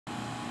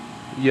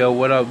Yo,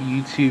 what up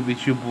YouTube?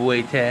 It's your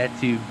boy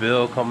Tattoo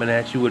Bill coming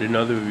at you with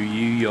another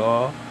review,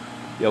 y'all.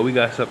 Yo, we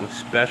got something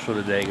special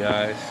today,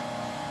 guys.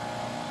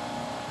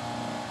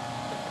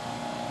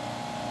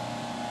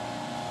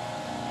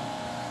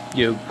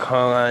 Yo,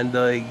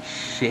 klondike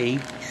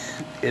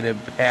shakes in a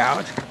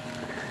pouch.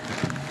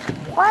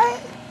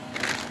 What?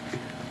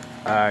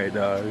 Alright,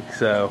 dog.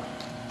 So,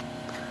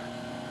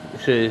 it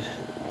says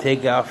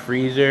take out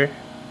freezer,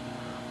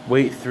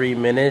 wait 3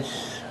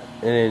 minutes,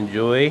 and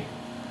enjoy.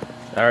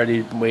 I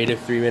already waited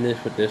 3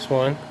 minutes with this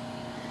one,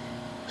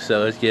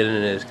 so let's get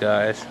into this,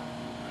 guys.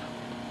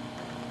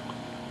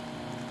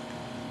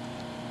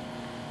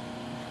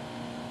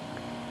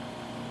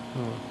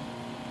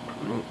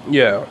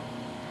 Yeah,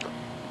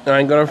 I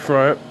ain't gonna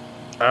front.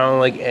 I don't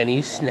like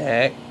any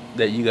snack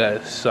that you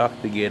gotta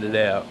suck to get it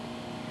out,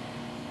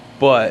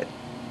 but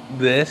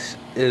this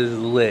is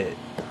lit.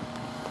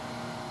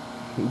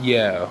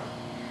 Yeah,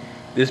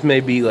 this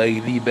may be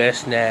like the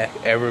best snack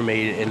ever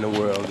made in the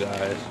world,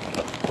 guys.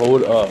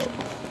 Hold up.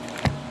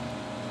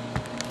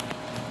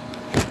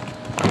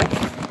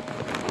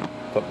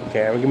 Fucking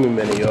camera, give me a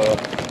minute, y'all.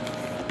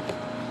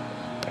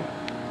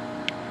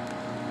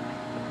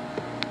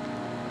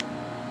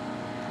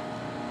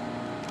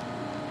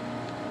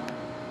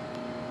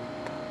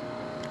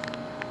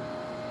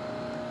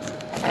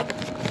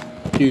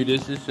 Dude,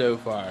 this is so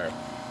fire.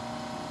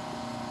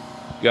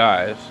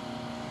 Guys,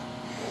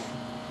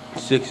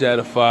 6 out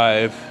of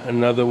 5.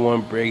 Another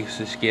one breaks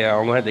the scale.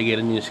 I'm gonna have to get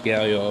a new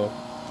scale, y'all.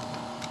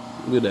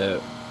 Look at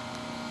that.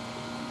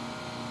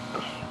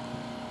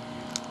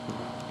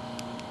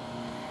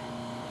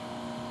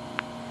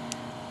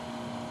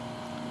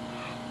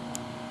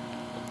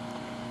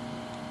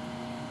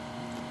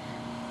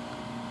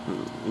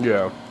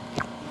 Yeah.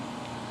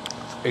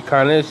 It's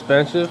kinda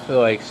expensive for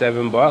like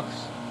 $7.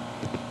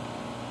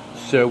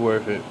 So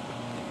worth it.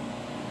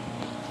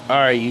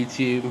 Alright,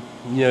 YouTube,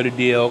 you know the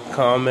deal.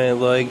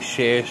 Comment, like,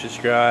 share,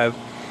 subscribe.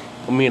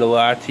 It'll mean a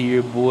lot to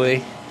your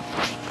boy.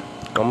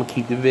 I'm gonna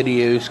keep the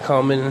videos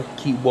coming.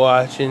 Keep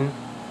watching.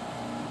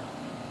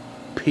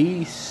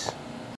 Peace.